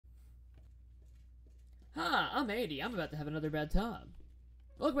Hi, I'm Andy. I'm about to have another bad time.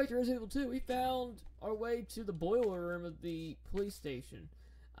 Welcome back to Resident Evil 2. We found our way to the boiler room of the police station.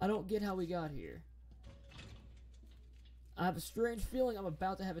 I don't get how we got here. I have a strange feeling I'm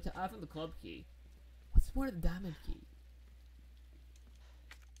about to have a I found the club key. What's the point of the diamond key?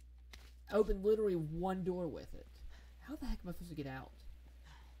 I opened literally one door with it. How the heck am I supposed to get out?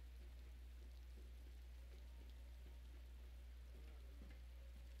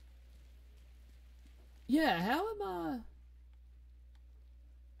 Yeah, how am I...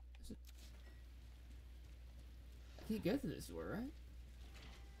 I can't go through this door, right?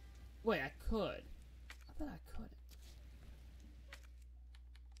 Wait, I could. I thought I couldn't.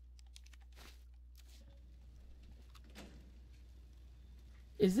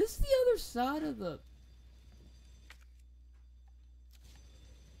 Is this the other side of the...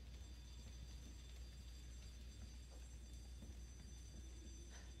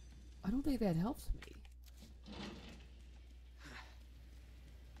 I don't think that helps me.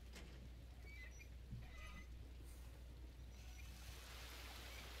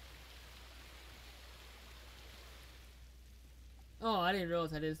 Oh, I didn't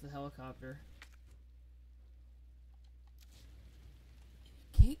realize that is the helicopter.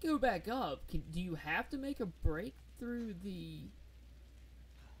 Can't go back up. Do you have to make a break through the...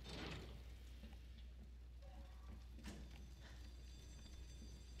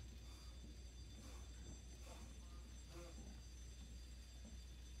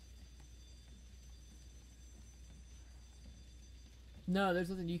 No, there's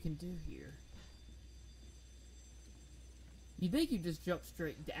nothing you can do here. You think you just jump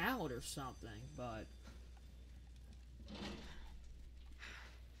straight out or something, but...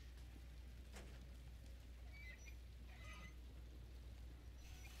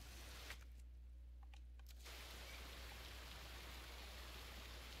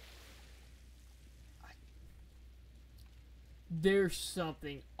 There's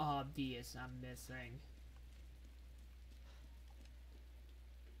something obvious I'm missing.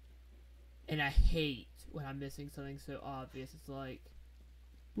 And I hate when I'm missing something so obvious. It's like,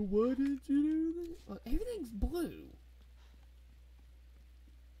 but why didn't you do that? Well, everything's blue.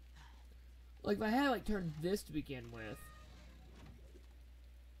 Like, if I had, like, turned this to begin with.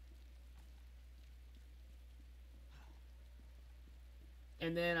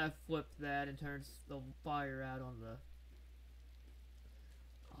 And then I flipped that and turns the fire out on the...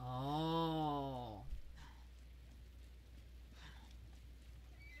 Oh.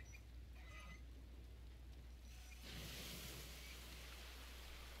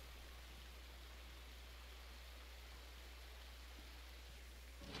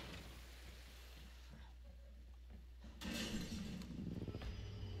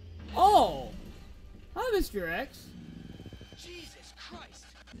 Oh! Hi, Mr. X. Jesus Christ!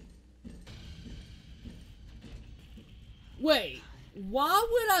 Wait, why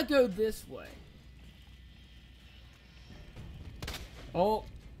would I go this way? Oh.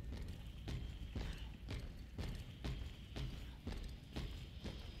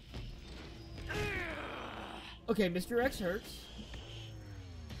 Okay, Mr. X hurts.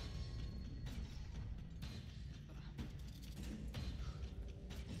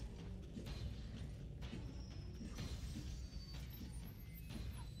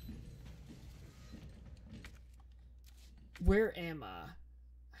 Where am I?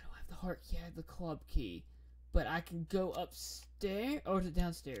 I don't have the heart key, I have the club key. But I can go upstairs? Or is it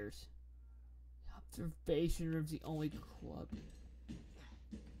downstairs? Observation room's the only club.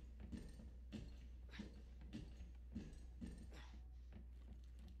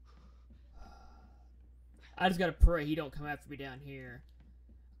 I just gotta pray he don't come after me down here.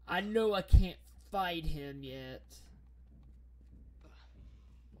 I know I can't fight him yet.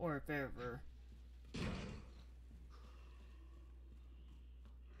 Or if ever.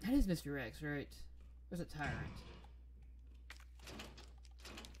 That is Mr. X, right? Where's a Tyrant?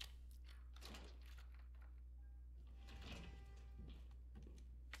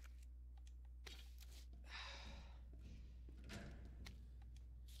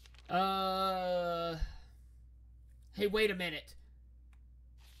 Hey, wait a minute.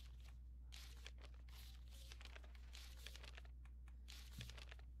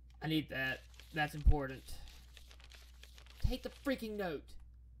 I need that. That's important. Take the freaking note.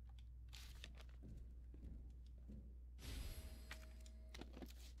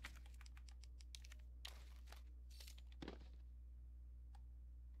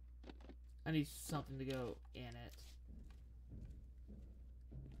 I need something to go in it.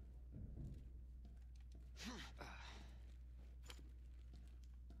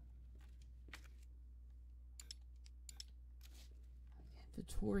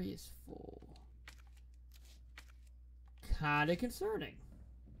 Inventory is full. kinda concerning.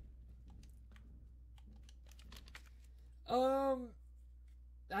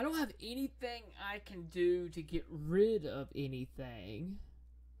 I don't have anything I can do to get rid of anything.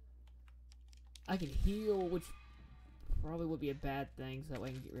 I can heal, which probably would be a bad thing, so that way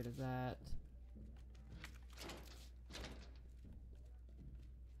I can get rid of that.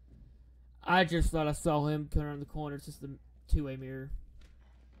 I just thought I saw him come around the corner. It's just the two-way mirror.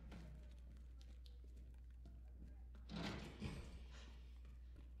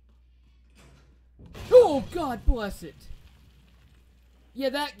 Oh, God bless it. Yeah,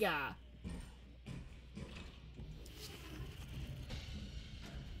 that guy.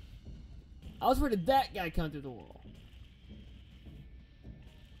 I was worried that guy come through the wall.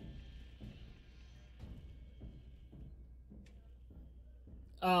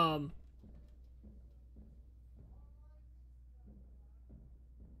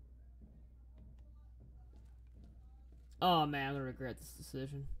 Oh man, I'm gonna regret this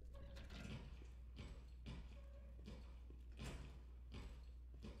decision.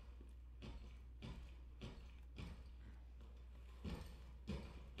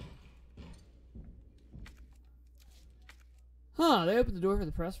 Huh, they opened the door for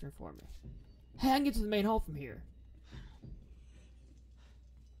the press room for me. Hey, I can get to the main hall from here.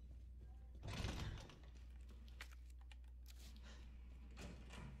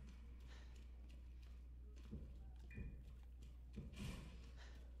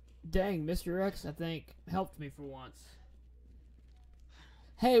 Dang, Mr. X, I think, helped me for once.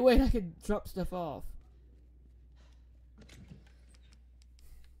 Hey, wait, I can drop stuff off.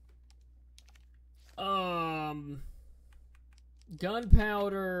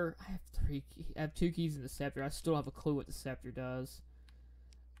 Gunpowder. I have 2 keys in the scepter. I still have a clue what the scepter does.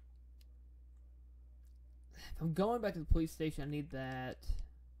 If I'm going back to the police station, I need that.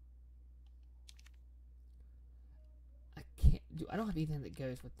 I don't have anything that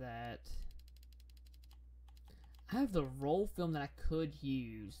goes with that. I have the roll film that I could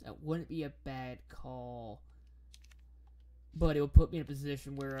use. That wouldn't be a bad call. But it would put me in a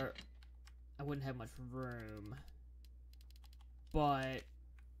position where I wouldn't have much room. But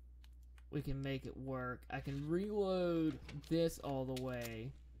we can make it work. I can reload this all the way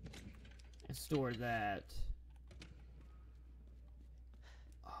and store that.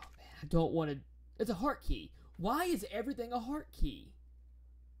 Oh man, I don't want to. It's a heart key. Why is everything a heart key?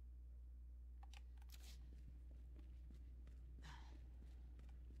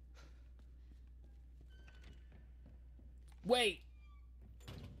 Wait.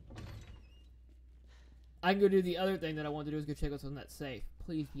 I can go do the other thing that I want to do is go check what's on that safe.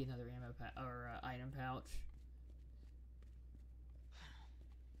 Please be another ammo item pouch.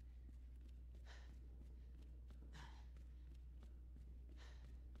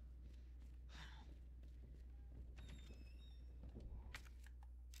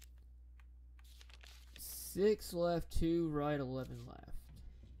 Six left, 2 right, 11 left.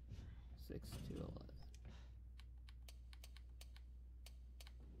 6, 2, 11.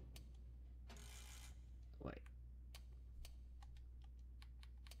 Wait.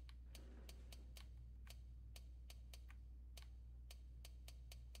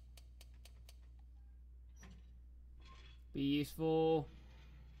 Be useful.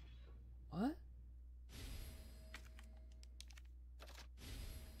 What?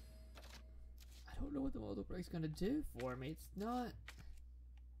 I don't know what the auto brake's gonna do for me. It's not.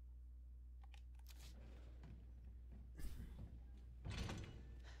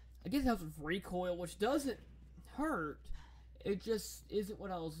 I guess it helps with recoil, which doesn't hurt. It just isn't what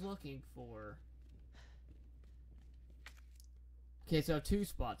I was looking for. Okay, so I have 2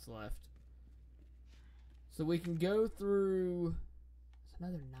 spots left. So we can go through. There's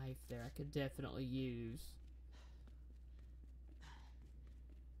another knife there I could definitely use.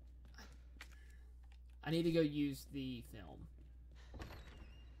 I need to go use the film.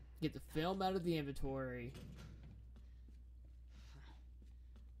 Get the film out of the inventory.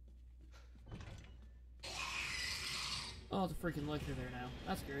 Oh, it's a freaking liquor there now.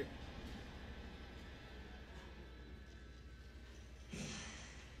 That's great.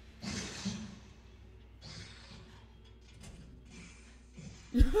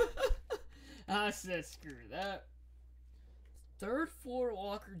 I said screw that. 3rd floor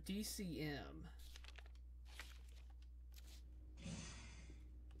locker DCM.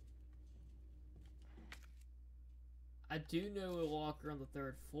 I do know a locker on the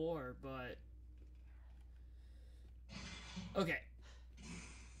 3rd floor, but okay.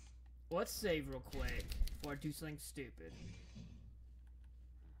 Let's save real quick before I do something stupid.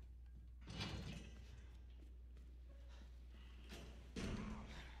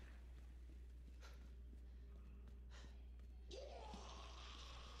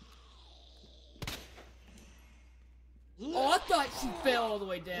 She fell all the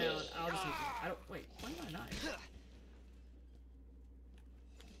way down. I'll just hit I don't wait, why am I not?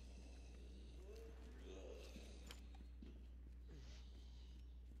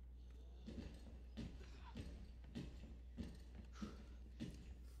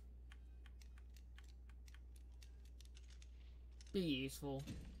 Be useful.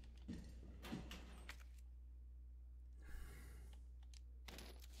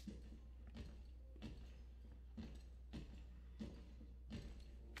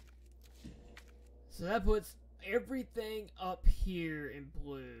 So that puts everything up here in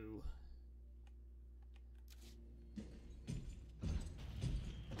blue.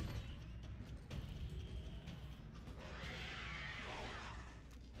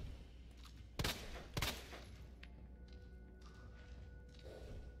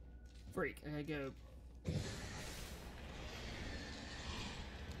 Freak, I gotta go.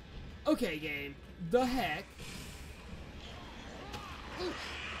 Okay, game. The heck?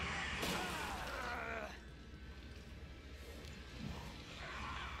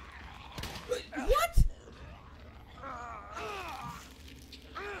 What?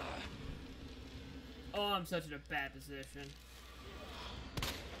 Oh, I'm such in a bad position.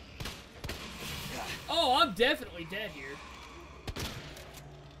 Oh, I'm definitely dead here.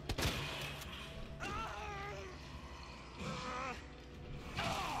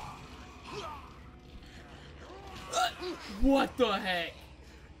 What the heck?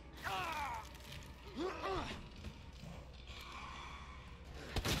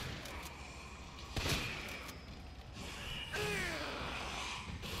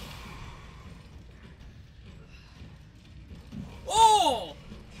 Oh!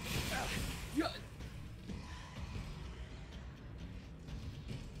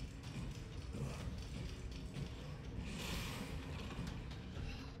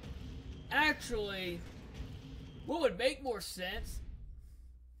 Actually, what would make more sense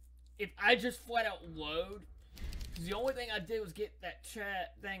if I just flat out load? Because the only thing I did was get that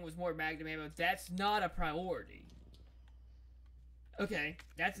chat thing was more magnum ammo. That's not a priority. Okay,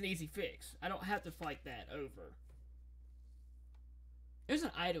 that's an easy fix. I don't have to fight that over. There's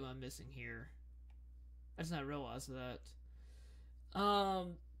an item I'm missing here. I just not realized that.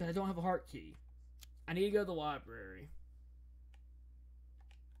 But I don't have a heart key. I need to go to the library.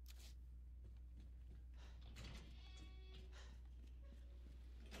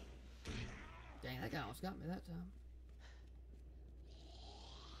 Dang, that guy almost got me that time.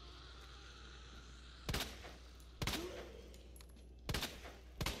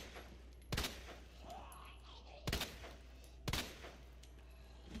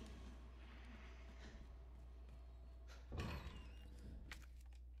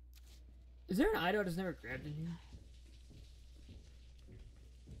 Is there an item I just never grabbed in here?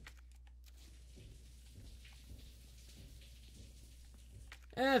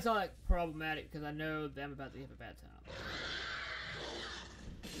 Eh, it's not like problematic because I know that I'm about to have a bad time.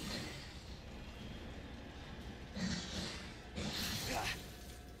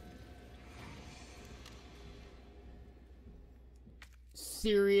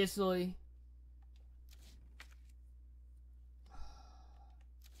 Seriously?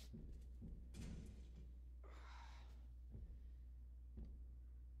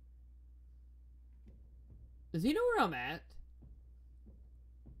 Does he know where I'm at?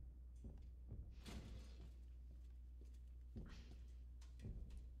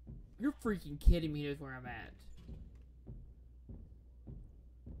 You're freaking kidding me, he knows where I'm at.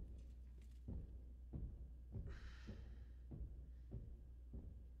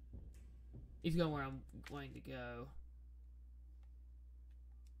 He's going where I'm going to go.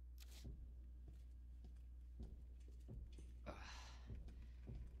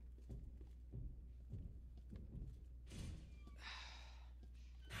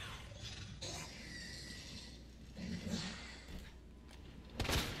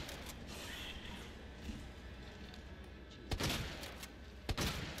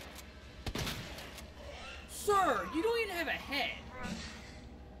 Sir, you don't even have a head.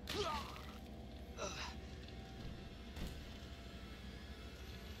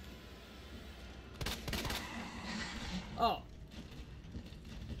 Oh.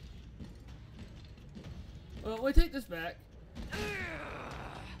 Well, we take this back.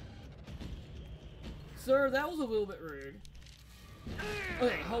 Sir, that was a little bit rude.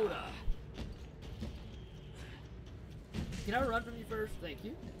 Okay, hold up. Can I run from you first? Thank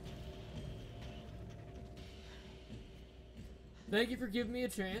you. Thank you for giving me a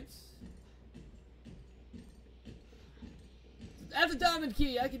chance. That's a diamond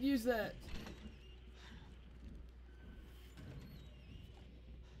key. I could use that.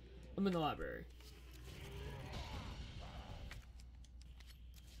 I'm in the library.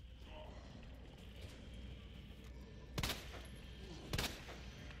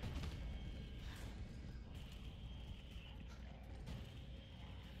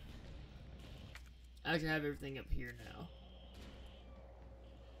 I actually have everything up here now.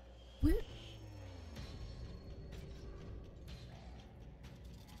 Where?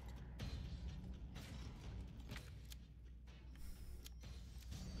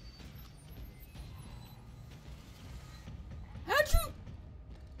 How'd you?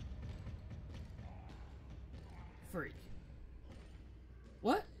 Freak.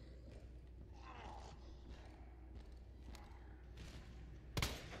 What?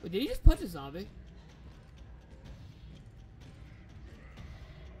 Wait, did he just punch a zombie?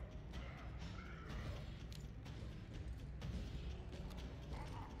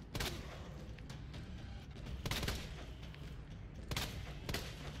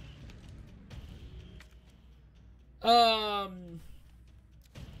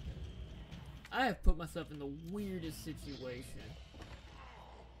 I have put myself in the weirdest situation.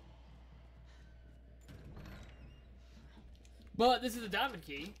 But this is a diamond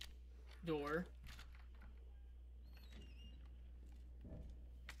key door.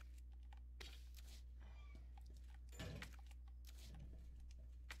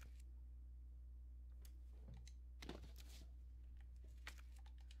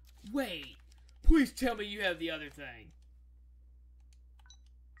 Wait, please tell me you have the other thing.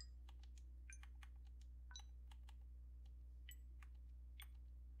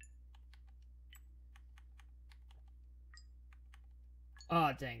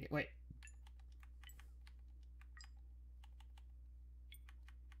 Oh, dang it. Wait.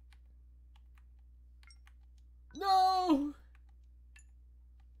 No!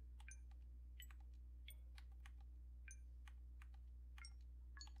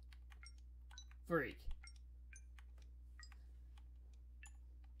 Freak.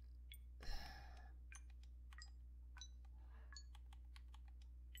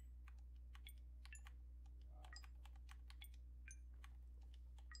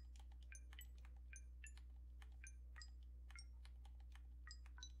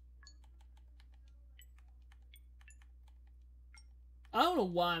 I don't know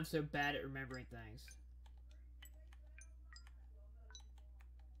why I'm so bad at remembering things.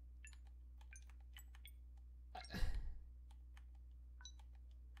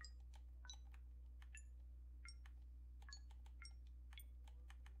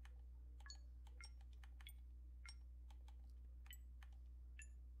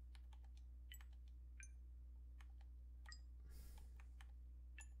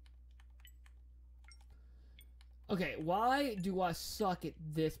 Okay, why do I suck at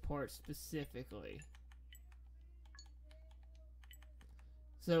this part specifically?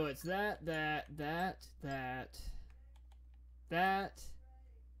 So it's that.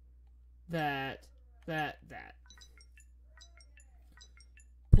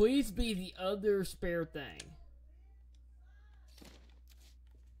 Please be the other spare thing.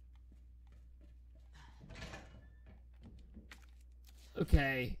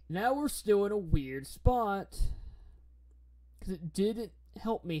 Okay, now we're still in a weird spot. Because it didn't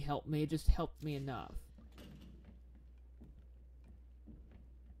help me, it just helped me enough.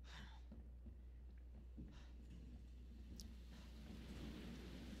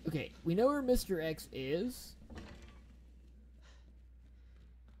 Okay, we know where Mr. X is.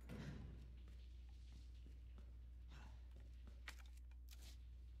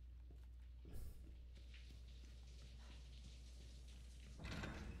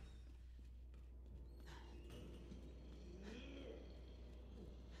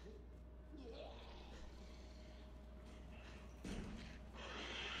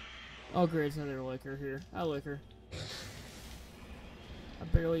 Oh great, it's another licker here. I lick her. I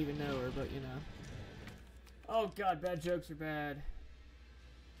barely even know her, but you know. Oh god, bad jokes are bad.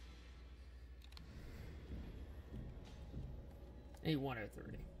 A103.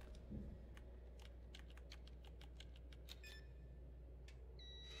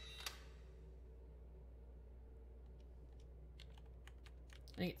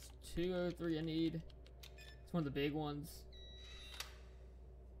 I think it's 203 I need. It's one of the big ones.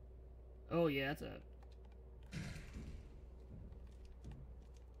 Oh yeah, that's a... Is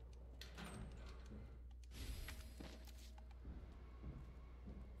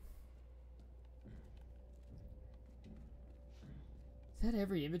that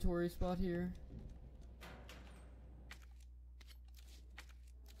every inventory spot here?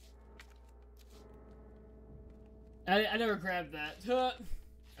 I never grabbed that.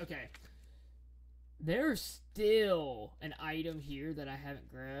 Okay. There's still an item here that I haven't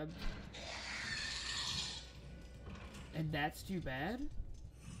grabbed. And that's too bad?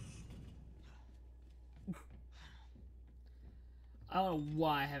 I don't know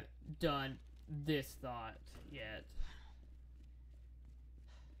why I haven't done this thought yet.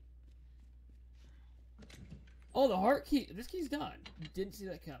 Oh, the heart key. This key's done. Didn't see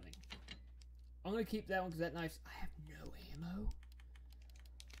that coming. I'm gonna keep that one because that knife's. I have no ammo.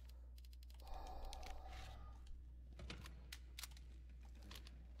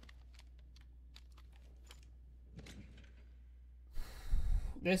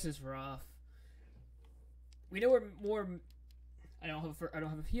 This is rough. We know we're more. I don't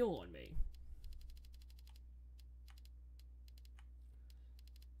have a heal on me.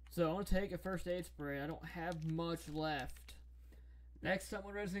 So I'm gonna take a first aid spray. I don't have much left. Next time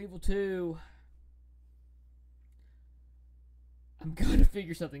on Resident Evil 2, I'm gonna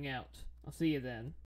figure something out. I'll see you then.